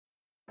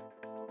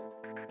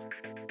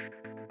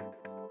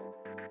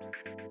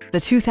the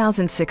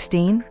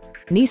 2016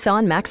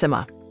 Nissan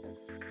Maxima.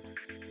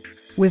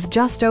 With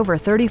just over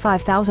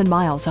 35,000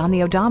 miles on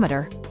the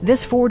odometer,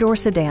 this four-door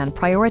sedan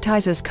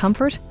prioritizes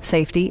comfort,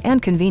 safety, and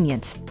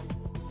convenience.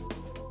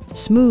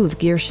 Smooth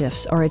gear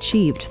shifts are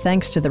achieved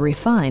thanks to the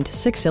refined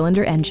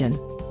six-cylinder engine.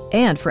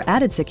 And for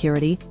added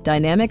security,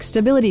 dynamic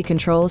stability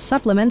control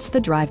supplements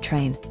the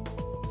drivetrain.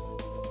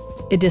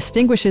 It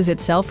distinguishes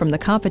itself from the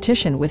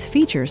competition with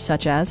features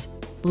such as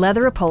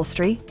leather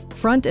upholstery,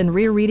 front and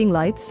rear reading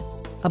lights,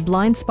 a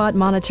blind spot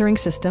monitoring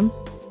system,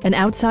 an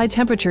outside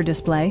temperature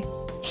display,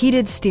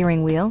 heated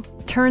steering wheel,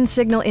 turn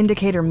signal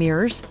indicator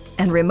mirrors,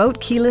 and remote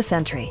keyless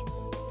entry.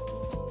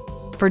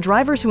 For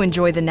drivers who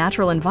enjoy the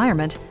natural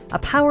environment, a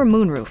power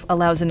moonroof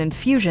allows an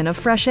infusion of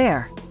fresh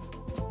air.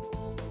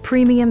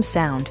 Premium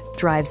sound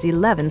drives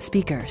 11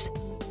 speakers,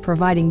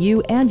 providing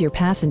you and your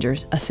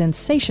passengers a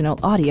sensational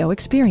audio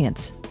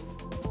experience.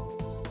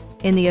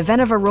 In the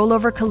event of a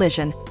rollover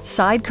collision,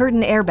 side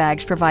curtain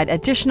airbags provide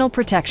additional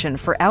protection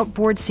for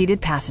outboard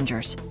seated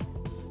passengers.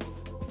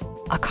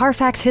 A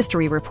Carfax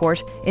history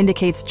report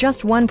indicates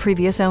just one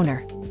previous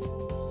owner.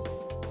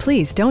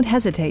 Please don't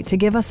hesitate to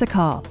give us a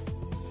call.